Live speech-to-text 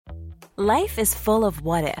Life is full of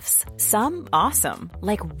what-ifs. Some awesome,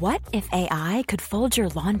 like what if AI could fold your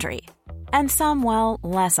laundry? And some, well,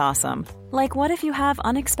 less awesome, like what if you have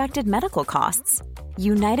unexpected medical costs?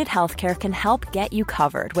 United Healthcare can help get you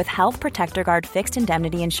covered with Health Protector Guard fixed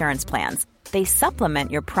indemnity insurance plans. They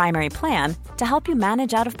supplement your primary plan to help you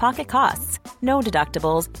manage out-of-pocket costs. No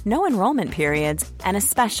deductibles, no enrollment periods, and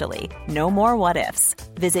especially no more what-ifs.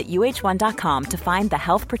 Visit uh1.com to find the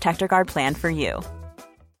Health Protector Guard plan for you.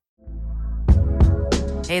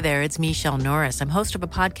 Hey there, it's Michelle Norris. I'm host of a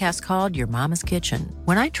podcast called Your Mama's Kitchen.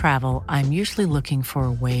 When I travel, I'm usually looking for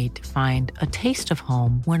a way to find a taste of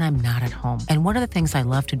home when I'm not at home. And one of the things I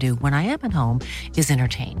love to do when I am at home is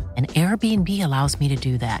entertain. And Airbnb allows me to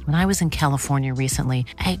do that. When I was in California recently,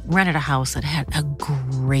 I rented a house that had a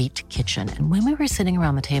great kitchen. And when we were sitting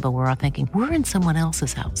around the table, we were all thinking, we're in someone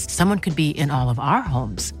else's house. Someone could be in all of our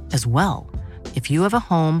homes as well. If you have a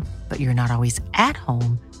home, but you're not always at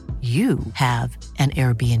home, you have an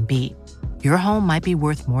Airbnb. Your home might be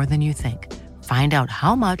worth more than you think. Find out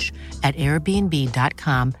how much at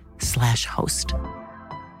airbnb.com/host.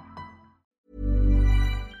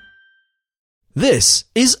 This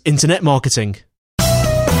is Internet Marketing.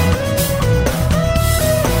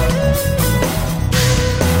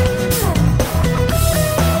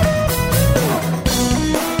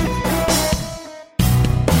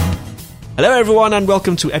 Hello everyone and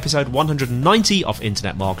welcome to episode 190 of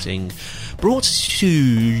Internet Marketing, brought to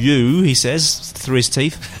you, he says, through his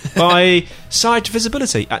teeth, by Site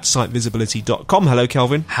Visibility at sitevisibility.com. Hello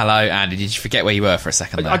Kelvin. Hello Andy, did you forget where you were for a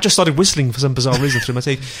second there? I just started whistling for some bizarre reason through my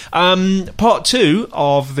teeth. Part two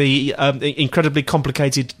of the incredibly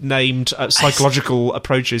complicated named psychological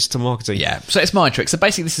approaches to marketing. Yeah, so it's my trick. So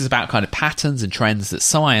basically this is about kind of patterns and trends that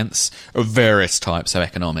science of various types, so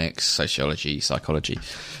economics, sociology, psychology,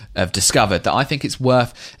 have discovered that I think it's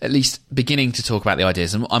worth at least beginning to talk about the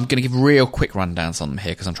ideas. And I'm going to give real quick rundowns on them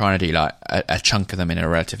here because I'm trying to do like a chunk of them in a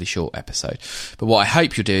relatively short episode. But what I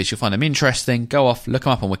hope you'll do is you'll find them interesting, go off, look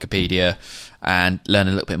them up on Wikipedia and learn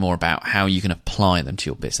a little bit more about how you can apply them to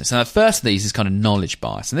your business. And the first of these is kind of knowledge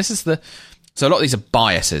bias. And this is so a lot of these are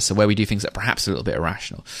biases, so where we do things that are perhaps a little bit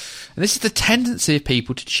irrational. And this is the tendency of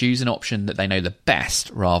people to choose an option that they know the best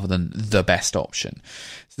rather than the best option.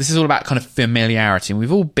 So this is all about kind of familiarity, and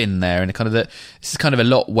we've all been there. And this is kind of a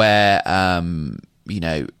lot where,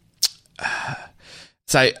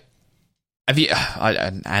 so.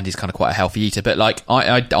 Andy's kind of quite a healthy eater, but like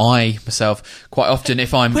I myself quite often,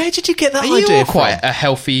 if I'm... Where did you get that idea idea from? Quite a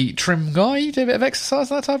healthy, trim guy? You do a bit of exercise,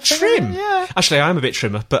 that type of thing? Trim? Yeah. Actually, I am a bit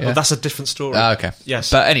trimmer, but that's a different story. Okay.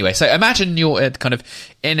 Yes. But anyway, so imagine you're kind of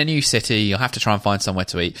in a new city, you'll have to try and find somewhere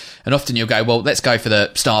to eat, and often you'll go, well, let's go for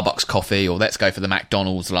the Starbucks coffee, or let's go for the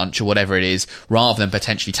McDonald's lunch, or whatever it is, rather than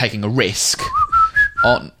potentially taking a risk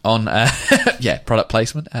on product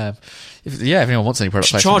placement. If anyone wants any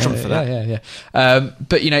product placement, charge them for that. Yeah.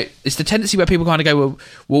 But it's the tendency where people kind of go,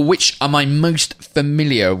 well, which am I most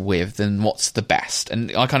familiar with, and what's the best?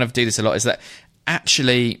 And I kind of do this a lot. Is that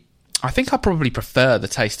actually, I think I probably prefer the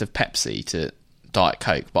taste of Pepsi to Diet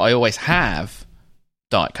Coke, but I always have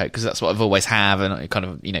Diet Coke because that's what I've always have, and it kind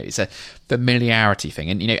of it's a familiarity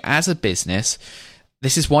thing. And as a business,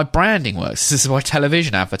 this is why branding works. This is why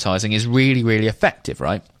television advertising is really, really effective,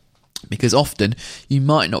 right? Because often you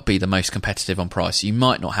might not be the most competitive on price, you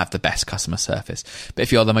might not have the best customer service, but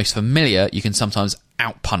if you are the most familiar, you can sometimes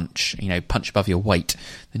punch above your weight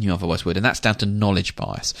than you otherwise would, and that's down to knowledge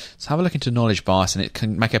bias. So have a look into knowledge bias, and it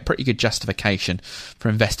can make a pretty good justification for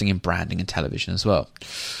investing in branding and television as well.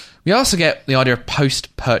 We also get the idea of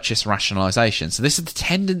post-purchase rationalization. So this is the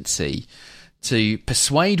tendency to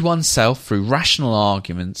persuade oneself through rational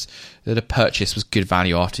arguments that a purchase was good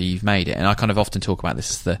value after you've made it. And I kind of often talk about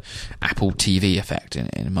this as the Apple TV effect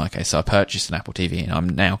in my case. So I purchased an Apple TV and I'm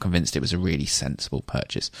now convinced it was a really sensible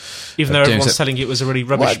purchase. Even though everyone's telling you it was a really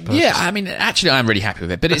rubbish purchase. Yeah, I mean, actually I'm really happy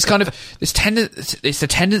with it. But it's kind of, it's a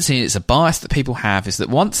tendency, it's a bias that people have, is that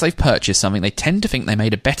once they've purchased something, they tend to think they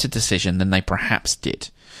made a better decision than they perhaps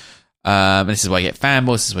did. And this is why you get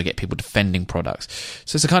fanboys, this is why you get people defending products.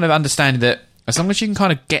 So it's a kind of understanding that as long as you can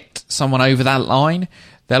kind of get someone over that line,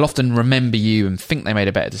 they'll often remember you and think they made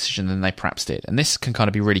a better decision than they perhaps did. And this can kind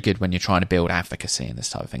of be really good when you're trying to build advocacy and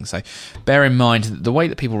this type of thing. So bear in mind that the way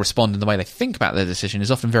that people respond and the way they think about their decision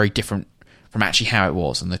is often very different from actually how it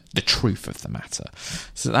was and the truth of the matter.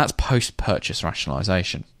 So that's post-purchase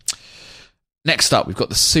rationalization. Next up, we've got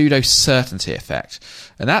the pseudo-certainty effect.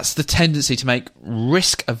 And that's the tendency to make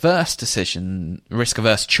risk-averse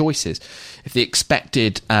choices if the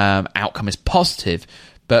expected outcome is positive,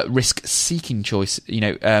 but make risk-seeking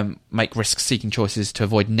choices to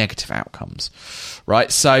avoid negative outcomes.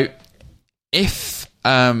 Right? So if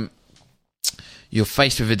you're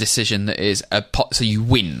faced with a decision that is so you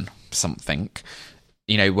win something,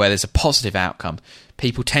 where there's a positive outcome,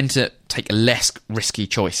 people tend to take less risky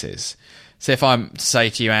choices. So if I'm to say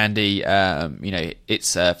to you, Andy,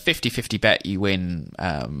 it's a 50-50 bet you win,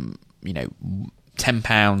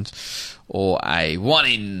 £10, or a 1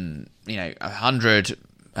 in 100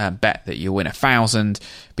 bet that you win 1,000,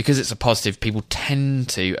 because it's a positive, people tend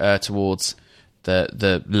to err towards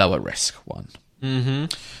the lower risk one. Mm-hmm.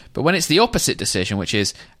 But when it's the opposite decision, which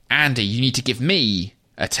is, Andy, you need to give me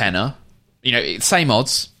a tenner, same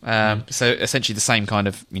odds, so essentially the same kind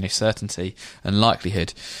of certainty and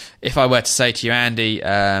likelihood. If I were to say to you, Andy,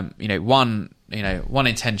 1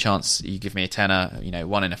 in 10 chance you give me a tenner,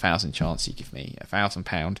 1 in 1,000 chance you give me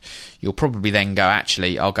 £1,000, you'll probably then go,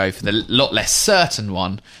 actually, I'll go for the lot less certain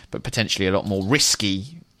one, but potentially a lot more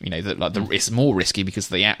risky. It's more risky because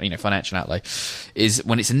the financial outlay is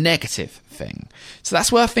when it's a negative thing. So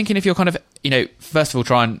that's worth thinking if you're kind of first of all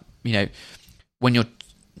try and when you're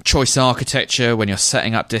choice architecture, when you're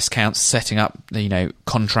setting up discounts, setting up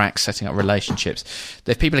contracts, setting up relationships,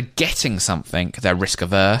 if people are getting something, they're risk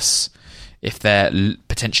averse. If they're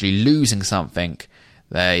potentially losing something,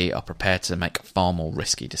 they are prepared to make far more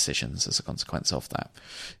risky decisions as a consequence of that,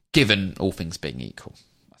 given all things being equal.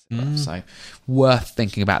 So worth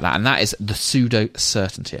thinking about that, and that is the pseudo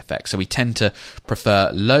certainty effect. So we tend to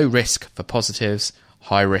prefer low risk for positives,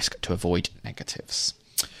 high risk to avoid negatives.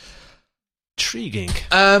 Intriguing.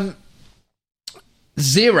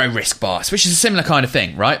 Zero risk bias, which is a similar kind of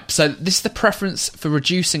thing, right? So this is the preference for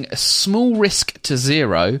reducing a small risk to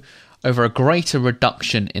zero over a greater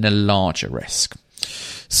reduction in a larger risk.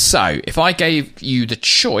 So if I gave you the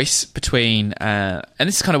choice between, and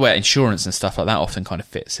this is kind of where insurance and stuff like that often kind of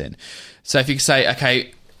fits in. So if you could say,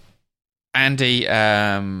 okay, Andy,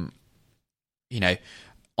 on a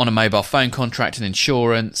mobile phone contract and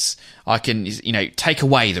insurance, I can, take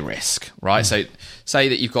away the risk, right? So say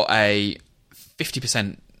that you've got a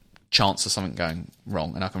 50% chance of something going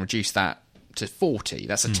wrong, and I can reduce that to 40.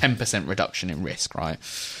 That's a 10% reduction in risk, right?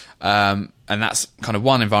 And that's kind of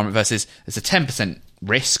one environment versus there's a 10%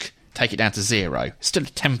 risk, take it down to zero. Still a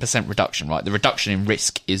 10% reduction, right? The reduction in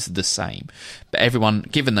risk is the same. But everyone,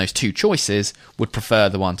 given those two choices, would prefer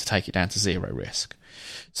the one to take it down to zero risk.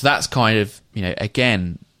 So that's kind of,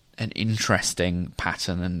 again, an interesting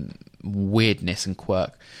pattern and weirdness and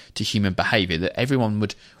quirk to human behaviour, that everyone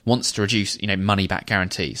wants to reduce, money back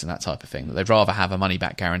guarantees and that type of thing. That they'd rather have a money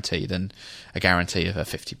back guarantee than a guarantee of a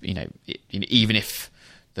 50, even if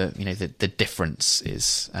the difference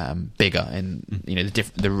is bigger, and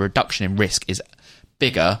the reduction in risk is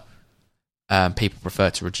bigger. People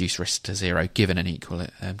prefer to reduce risk to zero, given an equal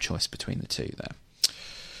choice between the two. There,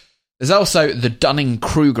 there's also the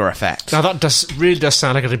Dunning-Kruger effect. Now that really does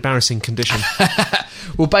sound like an embarrassing condition.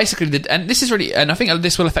 Well, basically, and this is really, and I think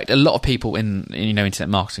this will affect a lot of people in internet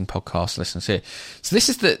marketing podcast listeners here. So this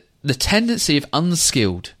is the tendency of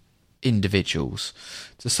unskilled individuals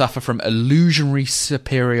to suffer from illusionary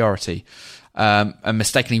superiority and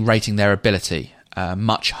mistakenly rating their ability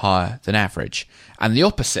much higher than average. And the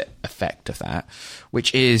opposite effect of that,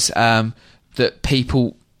 which is that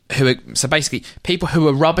people who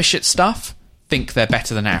are rubbish at stuff think they're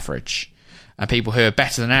better than average, and people who are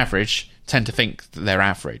better than average tend to think that they're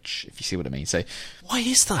average, if you see what I mean. So why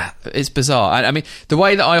is that? It's bizarre. I mean, the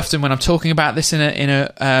way that I often, when I'm talking about this in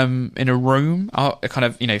a room, I'll kind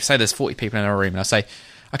of, say there's 40 people in a room, and I say,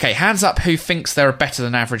 okay, hands up who thinks they're a better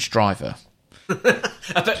than average driver.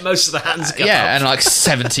 I bet most of the hands go up. Yeah, and like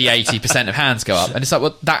 70-80% of hands go up. And it's like,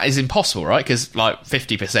 well, that is impossible, right? Because like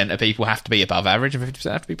 50% of people have to be above average and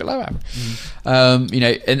 50% have to be below average.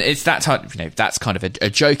 And it's that type, that's kind of a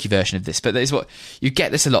jokey version of this. But that is what, you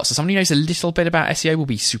get this a lot. So someone who knows a little bit about SEO will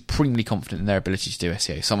be supremely confident in their ability to do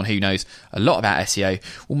SEO. Someone who knows a lot about SEO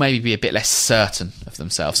will maybe be a bit less certain of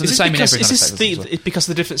themselves. And is the same because, in every is this because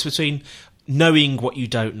of the difference between knowing what you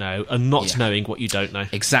don't know and not knowing what you don't know?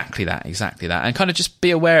 Exactly that. And kind of just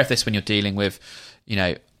be aware of this when you're dealing with,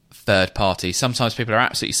 third parties. Sometimes people are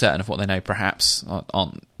absolutely certain of what they know, perhaps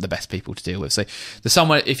aren't the best people to deal with. So there's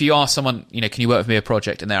someone, if you ask someone, can you work with me a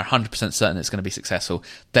project, and they're 100% certain it's going to be successful,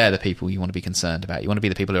 they're the people you want to be concerned about. You want to be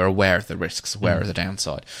the people who are aware of the risks, aware of the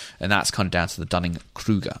downside. And that's kind of down to the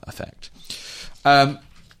Dunning-Kruger effect.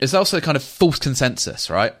 There's also kind of false consensus,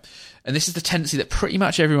 right? And this is the tendency that pretty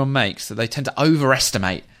much everyone makes, that they tend to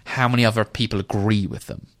overestimate how many other people agree with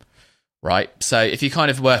them, right? So if you kind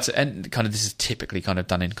of were to, and kind of this is typically kind of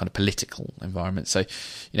done in kind of political environments. So,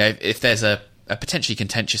 if there's a potentially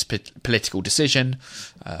contentious political decision,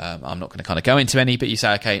 I'm not going to kind of go into any, but you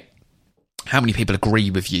say, okay, how many people agree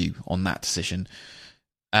with you on that decision?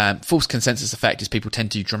 False consensus effect is people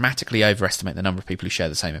tend to dramatically overestimate the number of people who share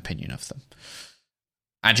the same opinion of them.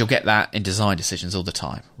 And you'll get that in design decisions all the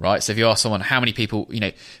time, right? So if you ask someone, how many people,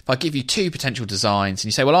 if I give you 2 potential designs and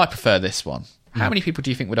you say, well, I prefer this one, how many people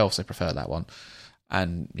do you think would also prefer that one?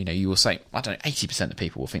 And, you will say, I don't know, 80% of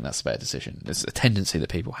people will think that's a better decision. There's a tendency that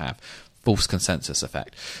people have. False consensus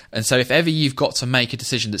effect. And so if ever you've got to make a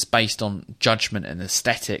decision that's based on judgment and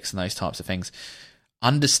aesthetics and those types of things,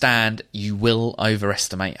 understand you will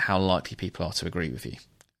overestimate how likely people are to agree with you.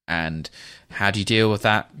 And how do you deal with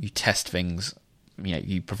that? You test things.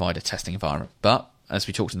 You provide a testing environment. But, as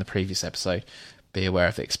we talked in the previous episode, be aware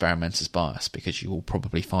of the experimenter's bias, because you will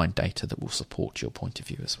probably find data that will support your point of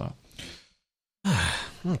view as well.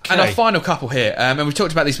 Okay. And our final couple here, and we've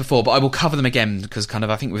talked about these before, but I will cover them again because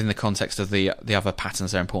I think within the context of the other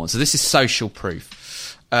patterns they're important. So this is social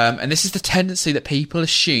proof. And this is the tendency that people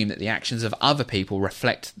assume that the actions of other people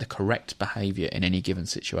reflect the correct behaviour in any given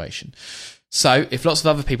situation. So if lots of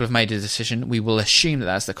other people have made a decision, we will assume that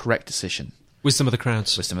that's the correct decision. Wisdom of the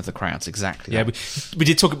crowds. Wisdom of the crowds, exactly. Yeah, we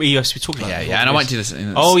did talk about. Yes, we talked about. Yeah, and I won't do this.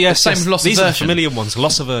 Yes, same with loss these aversion. are the familiar ones.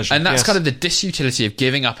 Loss aversion, and that's kind of the disutility of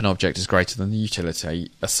giving up an object is greater than the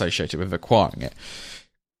utility associated with acquiring it,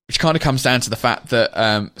 which kind of comes down to the fact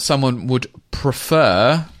that someone would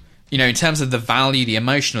prefer, in terms of the value, the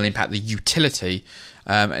emotional impact, the utility,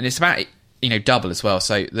 and it's about double as well.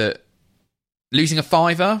 So the losing a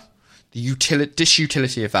 £5, the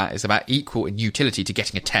disutility of that is about equal in utility to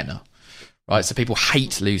getting a tenner. Right, so people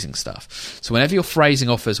hate losing stuff. So whenever you're phrasing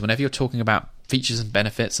offers, whenever you're talking about features and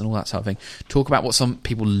benefits and all that sort of thing, talk about what some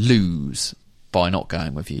people lose by not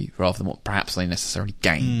going with you, rather than what perhaps they necessarily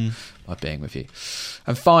gain by being with you.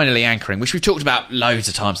 And finally, anchoring, which we've talked about loads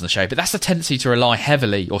of times on the show, but that's the tendency to rely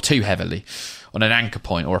heavily or too heavily on an anchor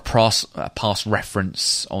point or a past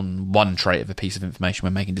reference on one trait of a piece of information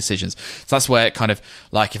when making decisions. So that's where kind of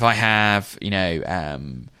like if I have,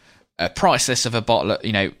 a price list of a bottle,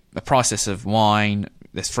 a price list of wine,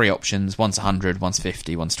 there's 3 options. One's 100, one's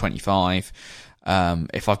 50, one's 25.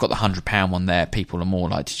 If I've got the £100 one there, people are more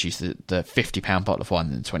likely to choose the £50 bottle of wine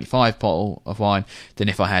than the 25 bottle of wine than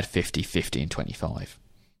if I had 50, 50 and 25.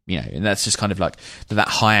 And that's just kind of like that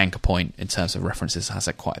high anchor point in terms of references has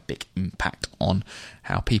quite a big impact on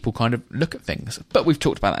how people kind of look at things. But we've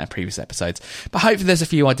talked about that in previous episodes. But hopefully there's a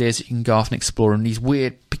few ideas that you can go off and explore, and these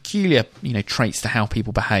weird, peculiar, traits to how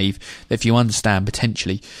people behave that if you understand,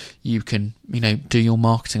 potentially you can, do your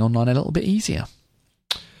marketing online a little bit easier.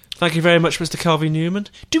 Thank you very much, Mr. Calvin Newman.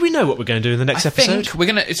 Do we know what we're going to do in the next episode? I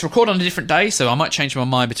think it's recorded on a different day, so I might change my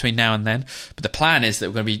mind between now and then. But the plan is that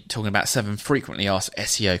we're going to be talking about 7 frequently asked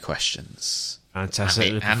SEO questions.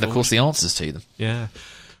 Fantastic. And of course, the answers to them. Yeah.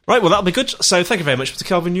 Right, well, that'll be good. So thank you very much, Mr.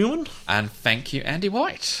 Calvin Newman. And thank you, Andy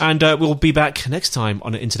White. And we'll be back next time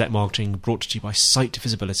on Internet Marketing, brought to you by Site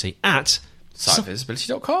Visibility at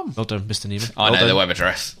sitevisibility.com. Well done, Mr. Newman. I know the web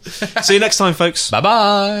address. See you next time, folks.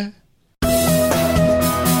 Bye-bye.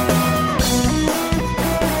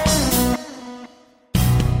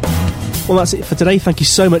 Well, that's it for today. Thank you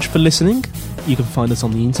so much for listening. You can find us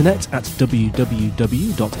on the internet at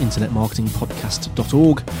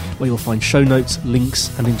www.internetmarketingpodcast.org, where you'll find show notes,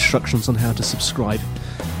 links, and instructions on how to subscribe.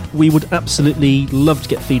 We would absolutely love to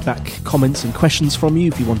get feedback, comments, and questions from you.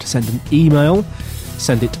 If you want to send an email,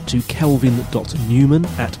 send it to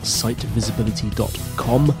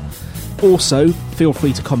kelvin.newman@sitevisibility.com. Also, feel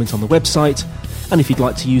free to comment on the website, and if you'd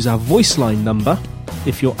like to use our voice line number,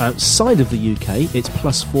 if you're outside of the UK, it's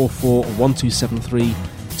 +44 1273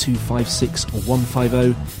 256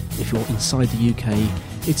 150. If you're inside the UK,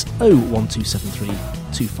 it's 01273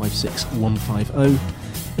 256 150. And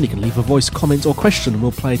you can leave a voice comment or question and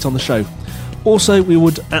we'll play it on the show. Also, we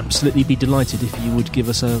would absolutely be delighted if you would give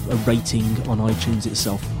us a rating on iTunes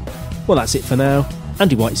itself. Well, that's it for now.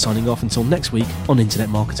 Andy White signing off until next week on Internet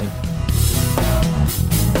Marketing.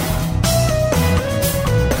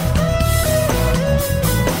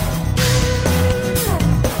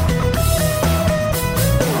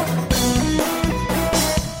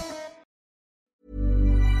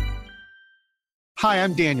 Hi,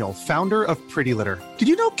 I'm Daniel, founder of Pretty Litter. Did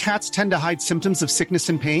you know cats tend to hide symptoms of sickness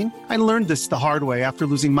and pain? I learned this the hard way after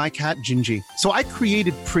losing my cat, Gingy. So I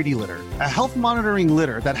created Pretty Litter, a health monitoring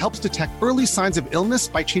litter that helps detect early signs of illness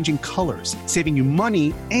by changing colors, saving you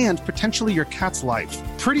money and potentially your cat's life.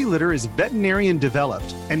 Pretty Litter is veterinarian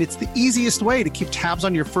developed, and it's the easiest way to keep tabs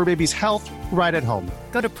on your fur baby's health right at home.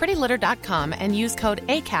 Go to prettylitter.com and use code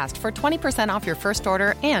ACAST for 20% off your first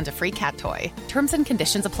order and a free cat toy. Terms and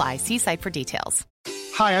conditions apply. See site for details.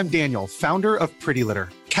 Hi, I'm Daniel, founder of Pretty Litter.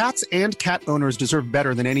 Cats and cat owners deserve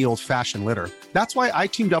better than any old-fashioned litter. That's why I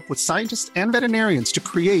teamed up with scientists and veterinarians to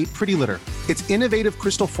create Pretty Litter. Its innovative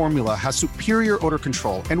crystal formula has superior odor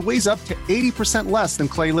control and weighs up to 80% less than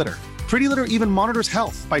clay litter. Pretty Litter even monitors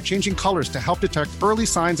health by changing colors to help detect early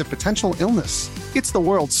signs of potential illness. It's the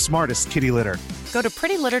world's smartest kitty litter. Go to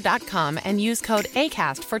prettylitter.com and use code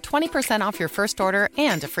ACAST for 20% off your first order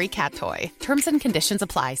and a free cat toy. Terms and conditions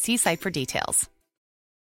apply. See site for details.